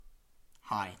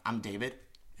Hi, I'm David.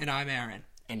 And I'm Aaron.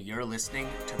 And you're listening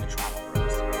to The Travel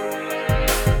Bros.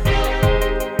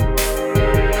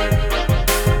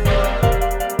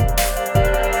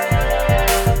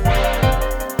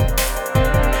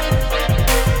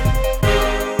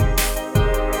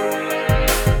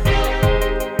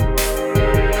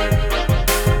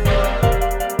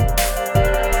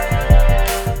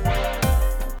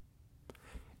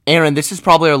 Aaron, this is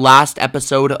probably our last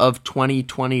episode of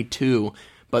 2022,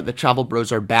 but the Travel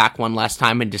Bros are back one last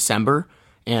time in December,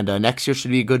 and next year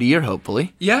should be a good year,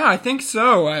 hopefully. Yeah, I think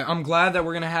so. I'm glad that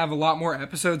we're going to have a lot more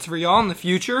episodes for y'all in the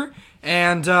future,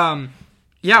 and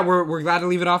we're glad to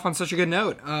leave it off on such a good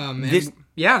note.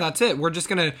 That's it. We're just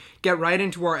going to get right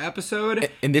into our episode.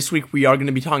 And this week we are going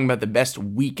to be talking about the best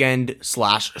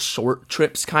weekend/short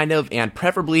trips, kind of, and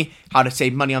preferably how to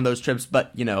save money on those trips,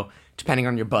 but, depending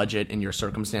on your budget and your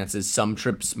circumstances, some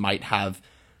trips might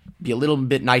be a little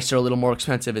bit nicer, a little more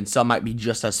expensive, and some might be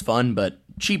just as fun, but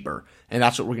cheaper. And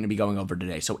that's what we're going to be going over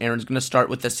today. So Aaron's going to start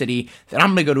with a city, then I'm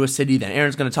going to go to a city, then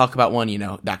Aaron's going to talk about one,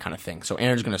 that kind of thing. So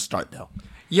Aaron's going to start, though.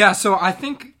 Yeah, so I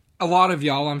think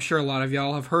I'm sure a lot of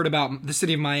y'all have heard about the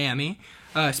city of Miami,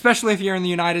 especially if you're in the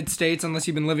United States, unless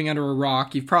you've been living under a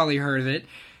rock, you've probably heard of it.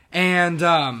 And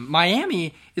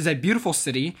Miami is a beautiful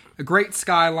city, a great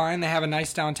skyline. They have a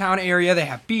nice downtown area. They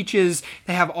have beaches.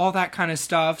 They have all that kind of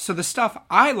stuff. So the stuff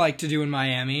I like to do in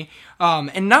Miami,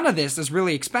 and none of this is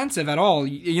really expensive at all.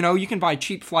 You can buy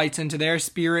cheap flights into there.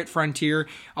 Spirit, Frontier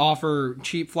offer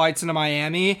cheap flights into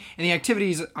Miami. And the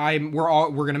activities we're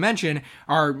going to mention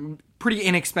are pretty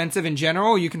inexpensive in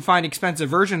general. You can find expensive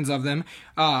versions of them,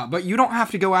 but you don't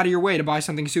have to go out of your way to buy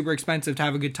something super expensive to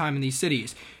have a good time in these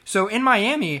cities. So in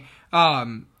Miami,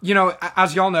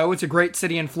 as y'all know, it's a great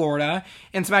city in Florida,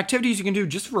 and some activities you can do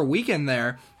just for a weekend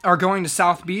there are going to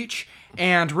South Beach.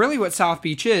 And really what South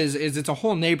Beach is it's a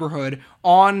whole neighborhood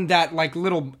on that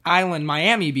little island,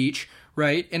 Miami Beach,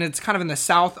 right? And it's kind of in the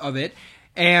south of it.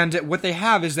 And what they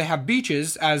have is they have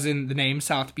beaches, as in the name,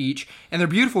 South Beach, and they're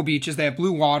beautiful beaches. They have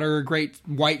blue water, great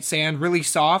white sand, really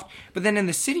soft. But then in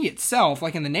the city itself,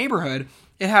 in the neighborhood,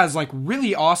 it has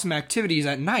really awesome activities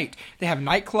at night. They have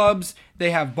nightclubs,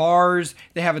 they have bars,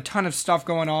 they have a ton of stuff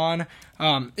going on.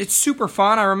 It's super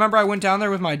fun. I remember I went down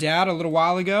there with my dad a little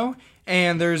while ago,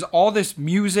 and there's all this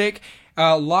music,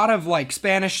 a lot of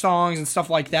Spanish songs and stuff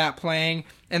like that playing.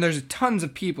 And there's tons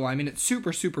of people. I mean, it's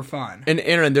super, super fun. And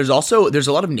Aaron, there's a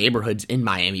lot of neighborhoods in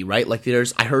Miami, right?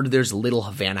 I heard there's Little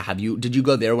Havana. Did you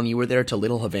go there when you were there to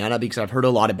Little Havana? Because I've heard a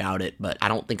lot about it, but I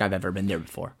don't think I've ever been there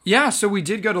before. Yeah, so we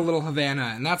did go to Little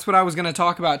Havana, and that's what I was going to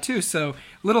talk about too. So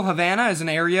Little Havana is an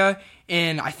area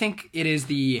I think it is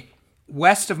the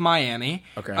west of Miami.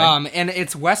 Okay. And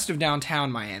it's west of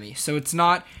downtown Miami. So it's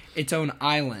not its own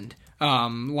island,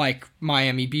 like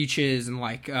Miami beaches and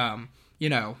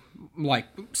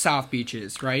South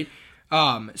Beaches, right?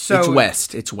 So it's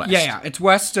west. Yeah, it's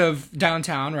west of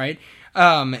downtown, right?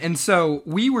 And so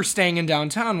we were staying in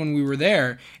downtown when we were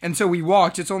there, and so we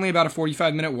walked. It's only about a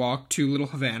 45-minute walk to Little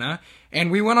Havana,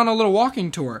 and we went on a little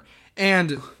walking tour.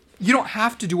 And you don't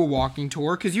have to do a walking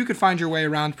tour because you could find your way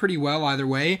around pretty well either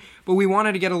way, but we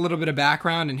wanted to get a little bit of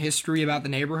background and history about the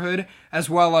neighborhood,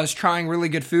 as well as trying really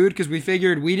good food, because we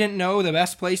figured we didn't know the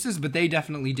best places, but they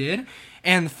definitely did.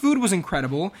 And the food was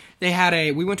incredible.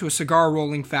 We went to a cigar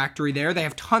rolling factory there. They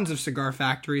have tons of cigar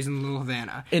factories in Little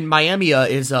Havana. And Miami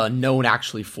is known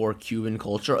actually for Cuban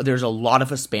culture. There's a lot of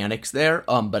Hispanics there,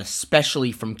 but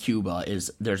especially from Cuba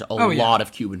there's a lot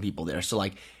of Cuban people there. So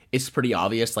it's pretty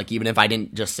obvious. Even if I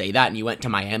didn't just say that and you went to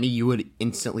Miami, you would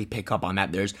instantly pick up on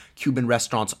that. There's Cuban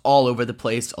restaurants all over the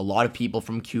place. A lot of people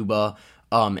from Cuba,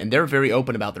 and they're very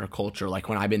open about their culture.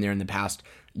 When I've been there in the past,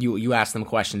 you ask them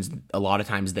questions. A lot of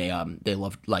times they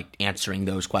love answering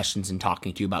those questions and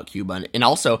talking to you about Cuba. And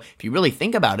also, if you really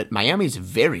think about it, Miami's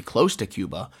very close to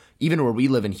Cuba. Even where we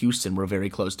live in Houston, we're very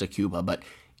close to Cuba, but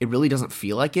it really doesn't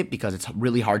feel like it because it's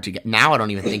really hard to get. Now I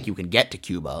don't even think you can get to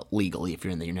Cuba legally if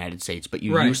you're in the United States, but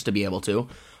you used to be able to.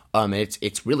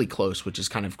 It's really close, which is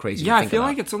kind of crazy. Yeah, to think I feel about.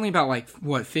 like it's only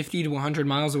about 50 to 100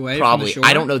 miles away. Probably. From the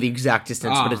shore. I don't know the exact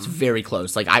distance, but it's very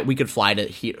close. We could fly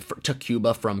to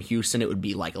Cuba from Houston. It would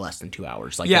be less than 2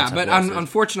 hours. But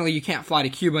unfortunately, you can't fly to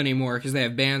Cuba anymore because they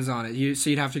have bans on it. So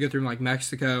you'd have to go through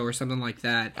Mexico or something like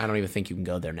that. I don't even think you can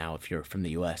go there now if you're from the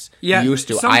U.S. Yeah, you used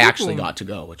to. I actually got to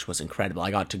go, which was incredible.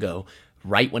 I got to go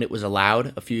right when it was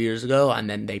allowed a few years ago, and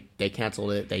then they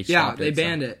canceled it. They stopped they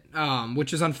banned it,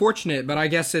 which is unfortunate, but I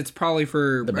guess it's probably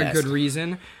for a good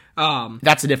reason.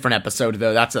 That's a different episode,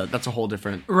 though. That's a whole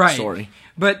different story.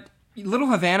 But Little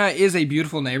Havana is a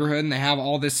beautiful neighborhood, and they have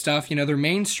all this stuff. Their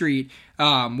main street,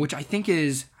 which I think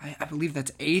is, I believe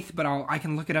that's 8th, but I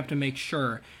can look it up to make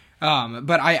sure.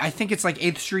 But I think it's like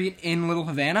 8th Street in Little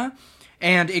Havana.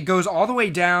 And it goes all the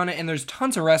way down, and there's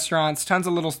tons of restaurants, tons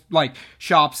of little, like,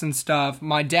 shops and stuff.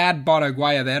 My dad bought a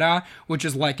guayabera, which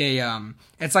is like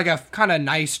it's like a kind of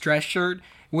nice dress shirt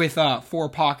with 4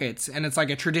 pockets, and it's like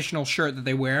a traditional shirt that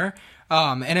they wear.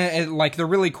 And like, they're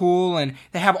really cool, and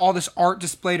they have all this art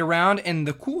displayed around, and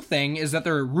the cool thing is that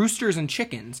there are roosters and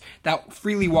chickens that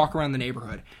freely walk around the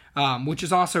neighborhood, which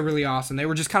is also really awesome. They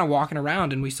were just kind of walking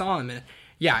around, and we saw them, and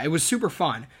yeah, it was super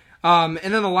fun. And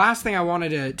then the last thing I wanted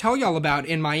to tell y'all about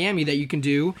in Miami that you can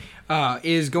do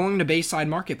is going to Bayside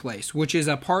Marketplace, which is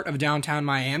a part of downtown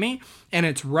Miami, and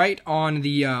it's right on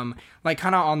the, like,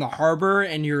 kind of on the harbor,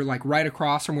 and you're, like, right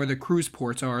across from where the cruise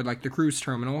ports are, like the cruise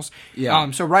terminals.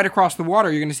 Yeah. So right across the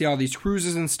water, you're going to see all these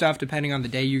cruises and stuff, depending on the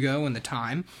day you go and the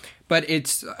time. But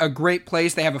it's a great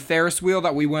place. They have a Ferris wheel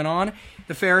that we went on.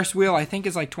 The Ferris wheel, I think,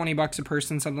 is like $20 a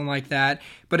person, something like that.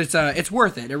 But it's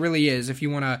worth it. It really is. If you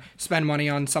want to spend money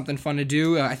on something fun to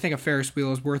do, I think a Ferris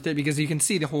wheel is worth it because you can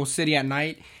see the whole city at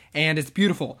night, and it's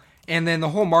beautiful. And then the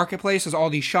whole marketplace has all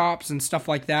these shops and stuff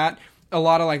like that. A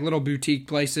lot of like little boutique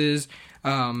places,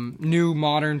 new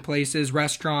modern places,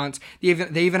 restaurants. They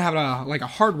even have a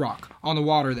Hard Rock on the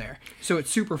water there. So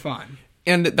it's super fun.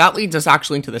 And that leads us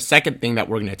actually into the second thing that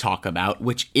we're going to talk about,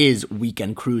 which is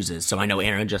weekend cruises. So I know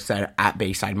Aaron just said at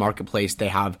Bayside Marketplace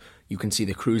you can see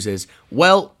the cruises.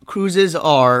 Well, cruises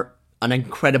are an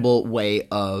incredible way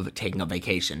of taking a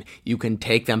vacation. You can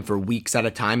take them for weeks at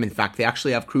a time. In fact, they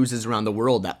actually have cruises around the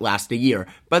world that last a year.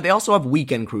 But they also have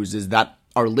weekend cruises that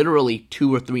are literally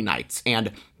 2 or 3 nights.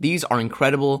 And these are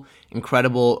incredible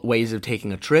ways of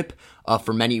taking a trip.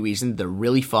 For many reasons, they're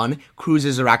really fun.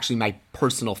 Cruises are actually my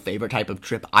personal favorite type of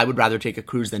trip. I would rather take a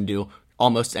cruise than do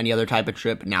almost any other type of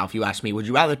trip. Now, if you ask me, would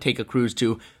you rather take a cruise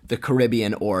to the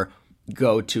Caribbean or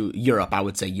go to Europe? I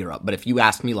would say Europe. But if you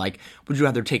ask me, like, would you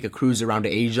rather take a cruise around to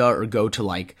Asia or go to,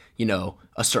 like,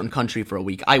 a certain country for a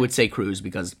week? I would say cruise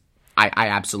because I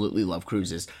absolutely love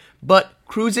cruises. But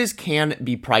cruises can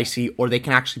be pricey, or they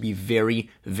can actually be very,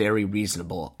 very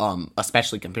reasonable,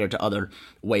 especially compared to other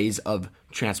ways of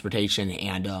transportation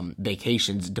and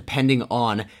vacations, depending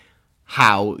on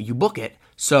how you book it.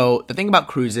 So the thing about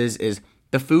cruises is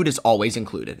the food is always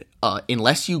included,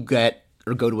 unless you get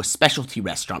or go to a specialty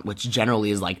restaurant, which generally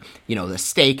is like, the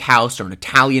steakhouse or an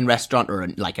Italian restaurant or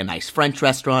like a nice French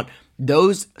restaurant.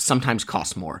 Those sometimes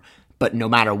cost more. But no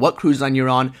matter what cruise line you're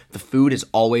on, the food is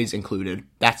always included.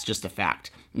 That's just a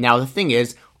fact. Now, the thing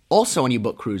is, also when you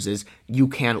book cruises, you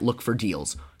can look for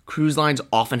deals. Cruise lines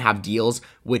often have deals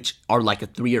which are like a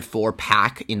 3 or 4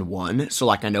 pack in one. So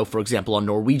like I know, for example, on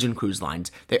Norwegian cruise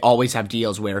lines, they always have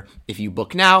deals where if you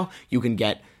book now, you can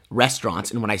get restaurants.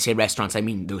 And when I say restaurants, I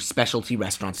mean those specialty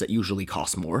restaurants that usually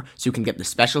cost more. So you can get the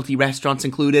specialty restaurants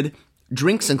included,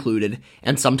 drinks included,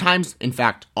 and sometimes, in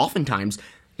fact, oftentimes,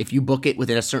 if you book it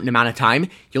within a certain amount of time,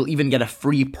 you'll even get a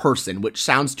free person, which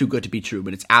sounds too good to be true,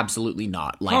 but it's absolutely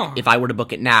not. Like, if I were to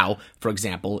book it now, for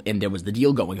example, and there was the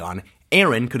deal going on,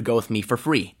 Aaron could go with me for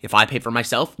free. If I pay for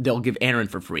myself, they'll give Aaron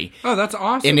for free. Oh, that's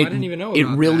awesome. And I didn't even know about it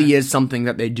really that. is something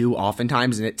that they do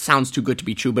oftentimes, and it sounds too good to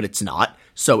be true, but it's not.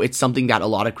 So it's something that a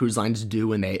lot of cruise lines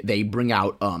do, and they bring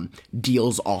out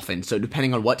deals often. So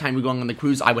depending on what time you're going on the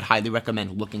cruise, I would highly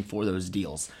recommend looking for those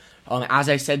deals. As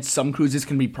I said, some cruises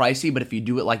can be pricey, but if you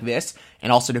do it like this,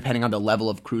 and also depending on the level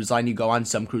of cruise line you go on,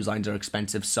 some cruise lines are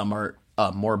expensive, some are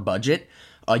more budget.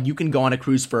 You can go on a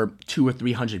cruise for $200 or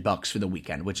 $300 for the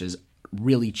weekend, which is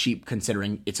really cheap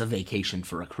considering it's a vacation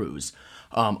for a cruise.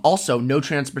 Also, no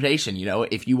transportation.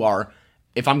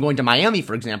 If I'm going to Miami,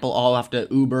 for example, I'll have to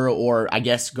Uber or I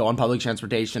guess go on public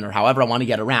transportation or however I want to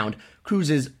get around.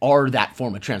 Cruises are that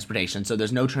form of transportation, so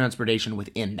there's no transportation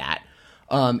within that.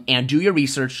 And do your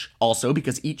research also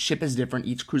because each ship is different,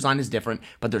 each cruise line is different,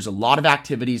 but there's a lot of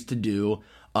activities to do.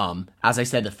 As I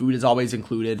said, the food is always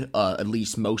included, at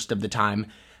least most of the time.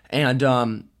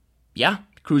 And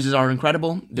cruises are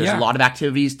incredible. There's a lot of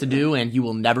activities to do, and you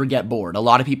will never get bored. A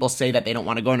lot of people say that they don't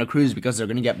want to go on a cruise because they're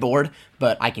going to get bored,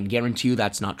 but I can guarantee you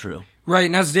that's not true. Right,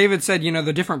 and as David said,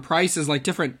 the different prices, like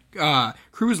different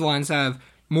cruise lines have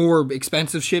more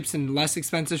expensive ships and less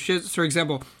expensive ships. For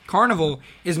example, Carnival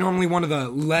is normally one of the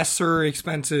lesser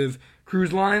expensive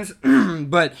cruise lines,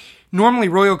 but normally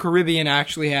Royal Caribbean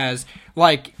actually has,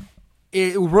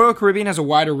 Royal Caribbean has a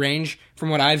wider range from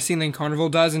what I've seen than Carnival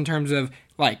does in terms of,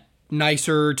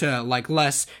 nicer to like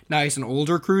less nice and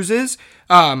older cruises.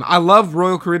 I love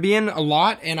Royal Caribbean a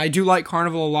lot, and I do like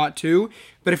Carnival a lot too.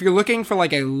 But if you're looking for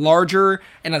like a larger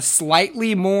and a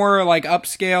slightly more like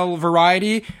upscale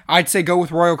variety, I'd say go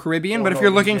with Royal Caribbean. But if you're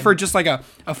looking for just like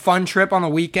a fun trip on the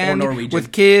weekend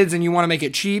with kids and you want to make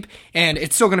it cheap and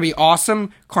it's still going to be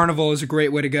awesome, Carnival is a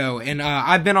great way to go. And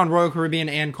I've been on Royal Caribbean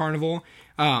and Carnival,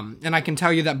 and I can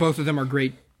tell you that both of them are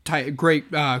great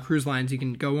cruise lines you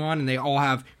can go on, and they all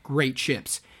have great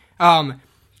ships. But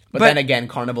then again,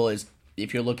 Carnival is,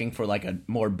 if you're looking for like a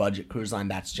more budget cruise line,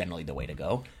 that's generally the way to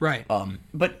go. Right.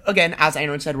 But again, as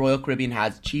Aaron said, Royal Caribbean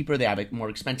has cheaper, they have it more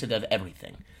expensive, they have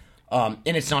everything. And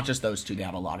it's not just those two, they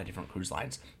have a lot of different cruise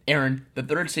lines. Aaron, the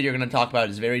third city you're going to talk about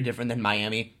is very different than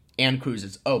Miami and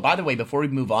cruises. Oh, by the way, before we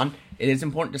move on, it is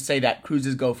important to say that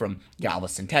cruises go from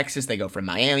Galveston, Texas, they go from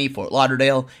Miami, Fort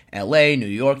Lauderdale, LA, New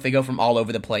York, they go from all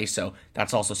over the place, so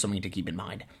that's also something to keep in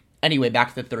mind. Anyway,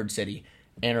 back to the third city.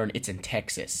 Aaron, it's in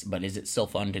Texas, but is it still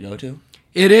fun to go to?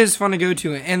 It is fun to go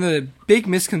to, and the big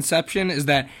misconception is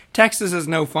that Texas has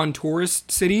no fun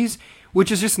tourist cities,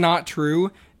 which is just not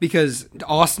true, because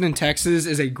Austin, Texas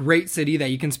is a great city that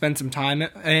you can spend some time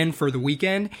in for the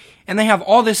weekend, and they have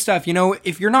all this stuff. You know,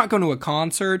 if you're not going to a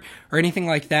concert or anything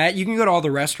like that, you can go to all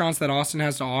the restaurants that Austin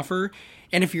has to offer.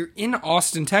 And if you're in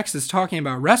Austin, Texas, talking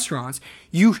about restaurants,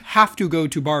 you have to go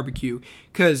to barbecue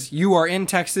because you are in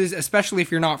Texas, especially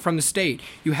if you're not from the state.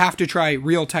 You have to try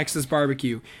real Texas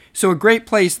barbecue. So a great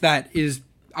place that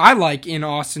I like in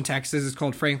Austin, Texas is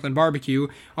called Franklin Barbecue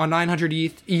on 900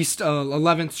 East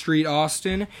 11th Street,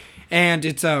 Austin. And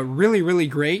it's really, really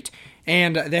great.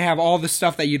 And they have all the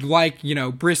stuff that you'd like, you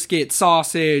know, brisket,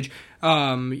 sausage,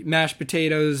 mashed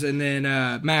potatoes, and then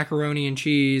macaroni and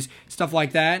cheese, stuff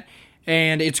like that.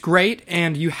 And it's great,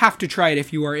 and you have to try it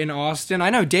if you are in Austin. I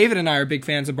know David and I are big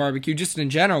fans of barbecue, just in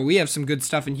general. We have some good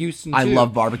stuff in Houston, too. I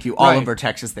love barbecue. All over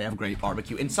Texas, they have great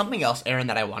barbecue. And something else, Aaron,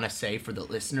 that I want to say for the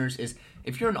listeners is,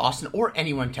 if you're in Austin, or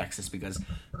anywhere in Texas, because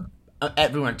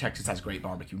everyone in Texas has great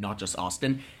barbecue, not just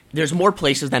Austin, there's more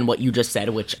places than what you just said,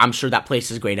 which I'm sure that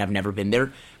place is great. I've never been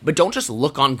there. But don't just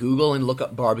look on Google and look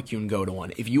up barbecue and go to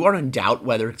one. If you are in doubt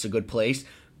whether it's a good place,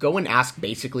 go and ask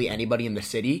basically anybody in the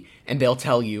city, and they'll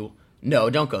tell you,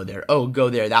 no, don't go there. Oh, go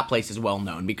there. That place is well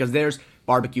known. Because there's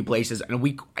barbecue places,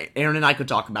 and Aaron and I could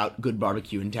talk about good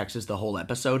barbecue in Texas the whole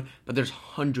episode, but there's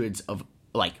hundreds of,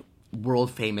 like,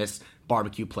 world-famous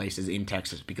barbecue places in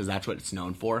Texas because that's what it's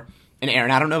known for. And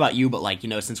Aaron, I don't know about you, but, like, you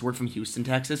know, since we're from Houston,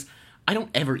 Texas, I don't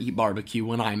ever eat barbecue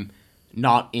when I'm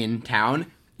not in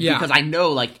town. Yeah. Because I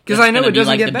know, like, it doesn't get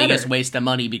better. The biggest waste of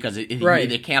money because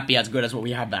it can't be as good as what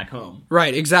we have back home.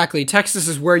 Right, exactly. Texas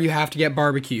is where you have to get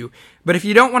barbecue. But if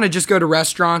you don't want to just go to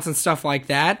restaurants and stuff like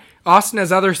that, Austin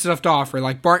has other stuff to offer.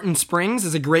 Like Barton Springs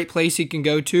is a great place you can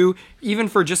go to, even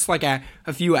for just like a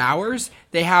few hours.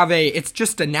 They have it's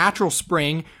just a natural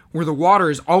spring where the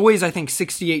water is always, I think,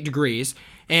 68 degrees.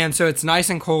 And so it's nice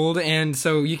and cold. And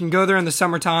so you can go there in the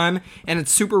summertime, and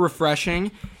it's super refreshing.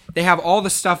 They have all the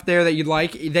stuff there that you'd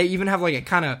like. They even have like a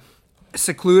kind of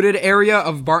secluded area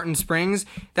of Barton Springs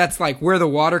that's like where the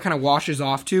water kind of washes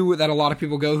off to, that a lot of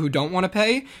people go who don't want to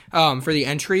pay for the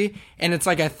entry. And it's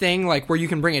like a thing like where you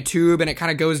can bring a tube and it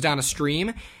kind of goes down a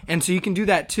stream. And so you can do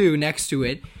that too next to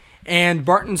it. And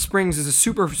Barton Springs is a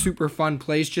super, super fun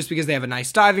place just because they have a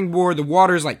nice diving board. The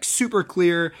water's like super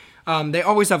clear. They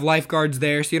always have lifeguards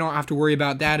there, so you don't have to worry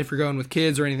about that if you're going with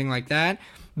kids or anything like that.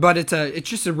 But it's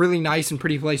just a really nice and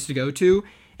pretty place to go to.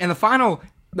 And the final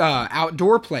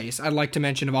outdoor place I'd like to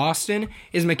mention of Austin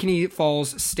is McKinney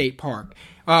Falls State Park.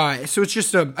 So it's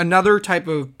just another type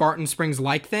of Barton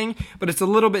Springs-like thing, but it's a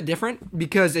little bit different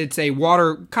because it's a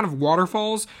kind of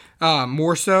waterfalls,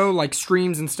 more so, like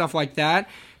streams and stuff like that.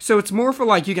 So it's more for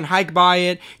like you can hike by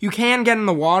it. You can get in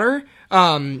the water,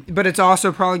 but it's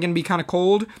also probably going to be kind of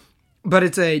cold. But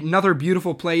it's another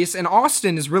beautiful place, and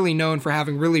Austin is really known for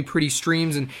having really pretty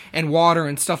streams and water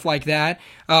and stuff like that.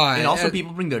 And also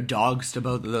people bring their dogs to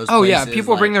both of those places. Oh, yeah,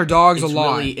 people bring their dogs a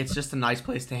lot. It's just a nice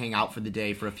place to hang out for the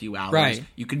day for a few hours. Right.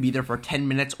 You can be there for 10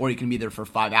 minutes, or you can be there for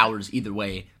 5 hours. Either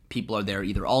way, people are there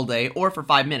either all day or for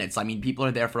 5 minutes. I mean, people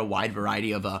are there for a wide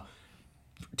variety of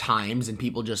times, and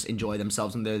people just enjoy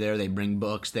themselves when they're there. They bring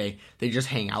books, they just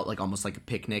hang out like almost like a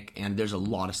picnic, and there's a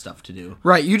lot of stuff to do.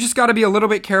 Right, you just got to be a little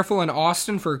bit careful in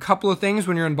Austin for a couple of things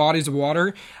when you're in bodies of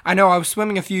water. I know I was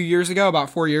swimming a few years ago, about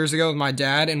 4 years ago, with my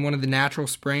dad in one of the natural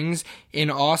springs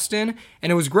in Austin,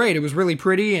 and it was great. It was really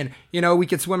pretty, and we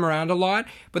could swim around a lot,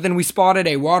 but then we spotted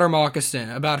a water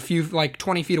moccasin about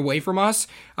 20 feet away from us,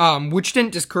 which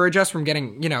didn't discourage us from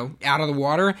getting out of the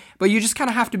water, but you just kind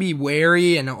of have to be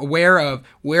wary and aware of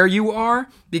where you are,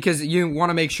 because you want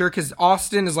to make sure, because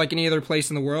Austin is like any other place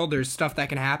in the world. There's stuff that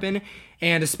can happen,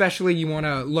 and especially you want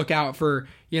to look out for,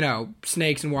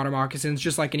 snakes and water moccasins,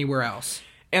 just like anywhere else.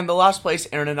 And the last place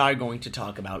Aaron and I are going to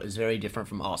talk about is very different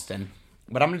from Austin,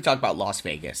 but I'm going to talk about Las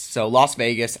Vegas. So Las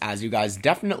Vegas, as you guys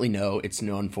definitely know, it's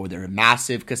known for their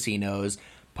massive casinos,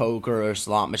 poker,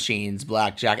 slot machines,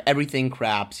 blackjack, everything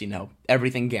craps,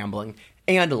 everything gambling,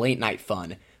 and late night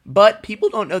fun. But people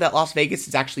don't know that Las Vegas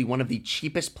is actually one of the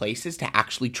cheapest places to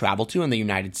actually travel to in the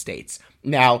United States.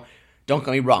 Now, don't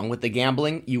get me wrong, with the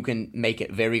gambling, you can make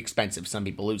it very expensive. Some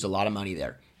people lose a lot of money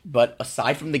there. But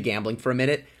aside from the gambling for a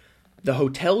minute, the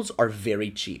hotels are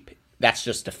very cheap. That's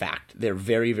just a fact. They're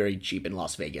very, very cheap in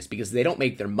Las Vegas because they don't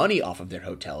make their money off of their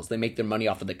hotels. They make their money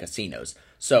off of the casinos.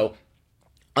 So,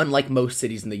 unlike most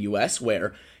cities in the U.S.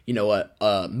 where,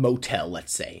 a motel,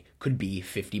 let's say, could be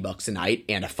 $50 a night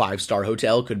and a 5-star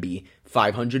hotel could be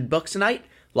 $500 a night,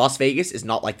 Las Vegas is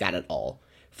not like that at all.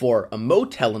 For a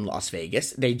motel in Las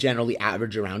Vegas, they generally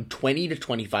average around $20 to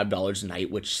 $25 a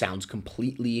night, which sounds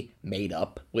completely made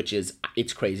up,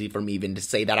 it's crazy for me even to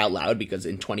say that out loud because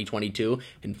in 2022,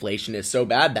 inflation is so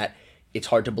bad that it's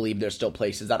hard to believe there's still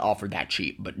places that offer that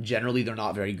cheap, but generally they're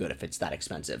not very good if it's that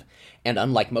expensive. And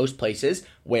unlike most places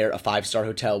where a 5-star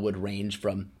hotel would range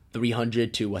from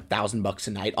 $300 to $1,000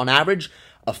 a night on average,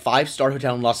 a 5-star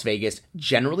hotel in Las Vegas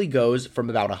generally goes from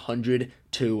about $100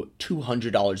 to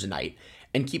 $200 a night.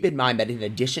 And keep in mind that in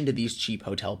addition to these cheap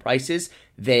hotel prices,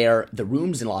 the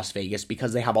rooms in Las Vegas,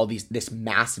 because they have all this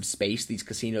massive space, these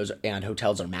casinos and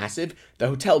hotels are massive, the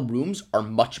hotel rooms are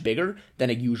much bigger than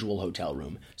a usual hotel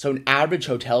room. So an average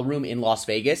hotel room in Las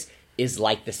Vegas is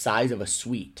like the size of a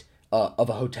suite of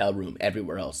a hotel room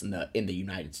everywhere else in the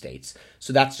United States.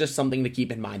 So that's just something to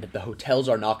keep in mind, that the hotels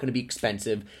are not going to be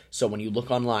expensive. So when you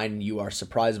look online and you are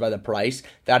surprised by the price,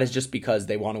 that is just because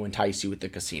they want to entice you with the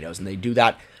casinos. And they do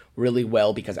that really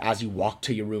well because as you walk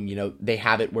to your room, they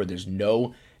have it where there's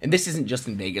no, and this isn't just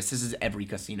in Vegas, this is every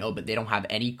casino, but they don't have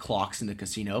any clocks in the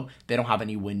casino. They don't have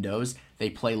any windows. They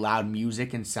play loud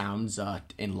music and sounds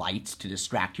and lights to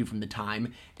distract you from the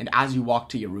time. And as you walk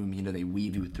to your room, they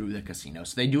weave you through the casino.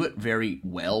 So they do it very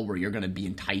well where you're going to be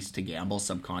enticed to gamble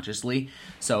subconsciously.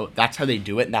 So that's how they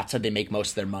do it, and that's how they make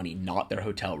most of their money, not their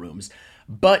hotel rooms.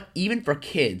 But even for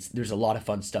kids, there's a lot of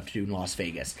fun stuff to do in Las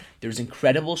Vegas. There's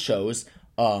incredible shows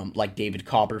like David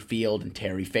Copperfield and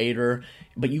Terry Fator,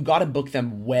 but you got to book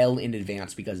them well in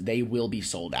advance because they will be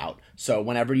sold out. So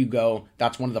whenever you go,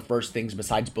 that's one of the first things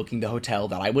besides booking the hotel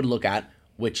that I would look at,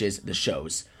 which is the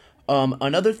shows.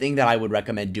 Another thing that I would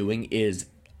recommend doing is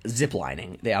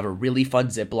ziplining. They have a really fun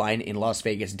zip line in Las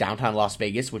Vegas, downtown Las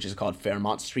Vegas, which is called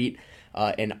Fairmont Street.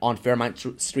 And on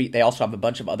Fairmont Street, they also have a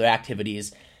bunch of other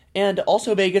activities. And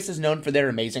also Vegas is known for their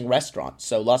amazing restaurants.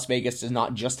 So Las Vegas does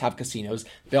not just have casinos.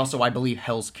 They also, I believe,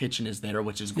 Hell's Kitchen is there,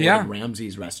 which is Gordon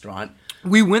Ramsay's restaurant.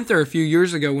 We went there a few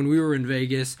years ago when we were in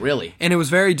Vegas. Really? And it was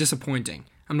very disappointing.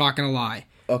 I'm not going to lie.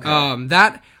 Okay.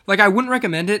 I wouldn't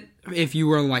recommend it if you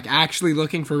were actually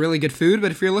looking for really good food,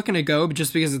 but if you're looking to go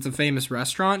just because it's a famous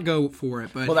restaurant, go for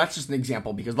it. But well, that's just an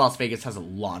example because Las Vegas has a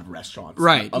lot of restaurants.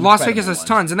 Right. Las Vegas has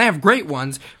tons, and they have great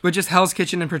ones, but just Hell's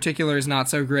Kitchen in particular is not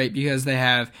so great because they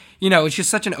have, it's just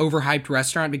such an overhyped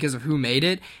restaurant because of who made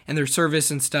it, and their service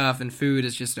and stuff and food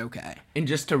is just okay. And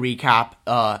just to recap,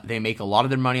 they make a lot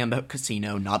of their money on the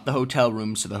casino, not the hotel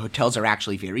rooms, so the hotels are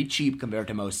actually very cheap compared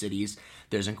to most cities.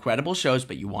 There's incredible shows,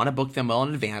 but you want to book them well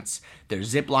in advance. There's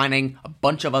zip lining, a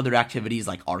bunch of other activities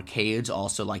like arcades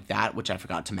also like that, which I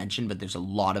forgot to mention, but there's a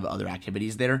lot of other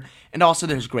activities there. And also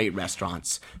there's great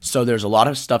restaurants. So there's a lot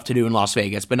of stuff to do in Las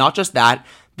Vegas, but not just that.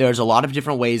 There's a lot of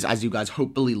different ways, as you guys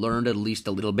hopefully learned at least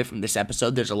a little bit from this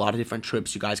episode. There's a lot of different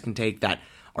trips you guys can take that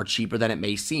are cheaper than it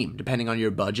may seem, depending on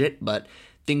your budget, but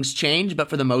things change. But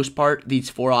for the most part, these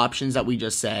 4 options that we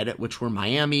just said, which were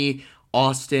Miami,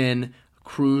 Austin,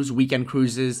 weekend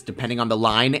cruises, depending on the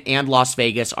line, and Las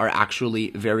Vegas are actually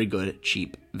very good,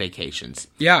 cheap vacations.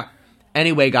 Yeah.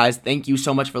 Anyway, guys, thank you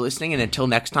so much for listening, and until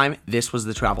next time, this was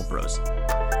the Travel Bros.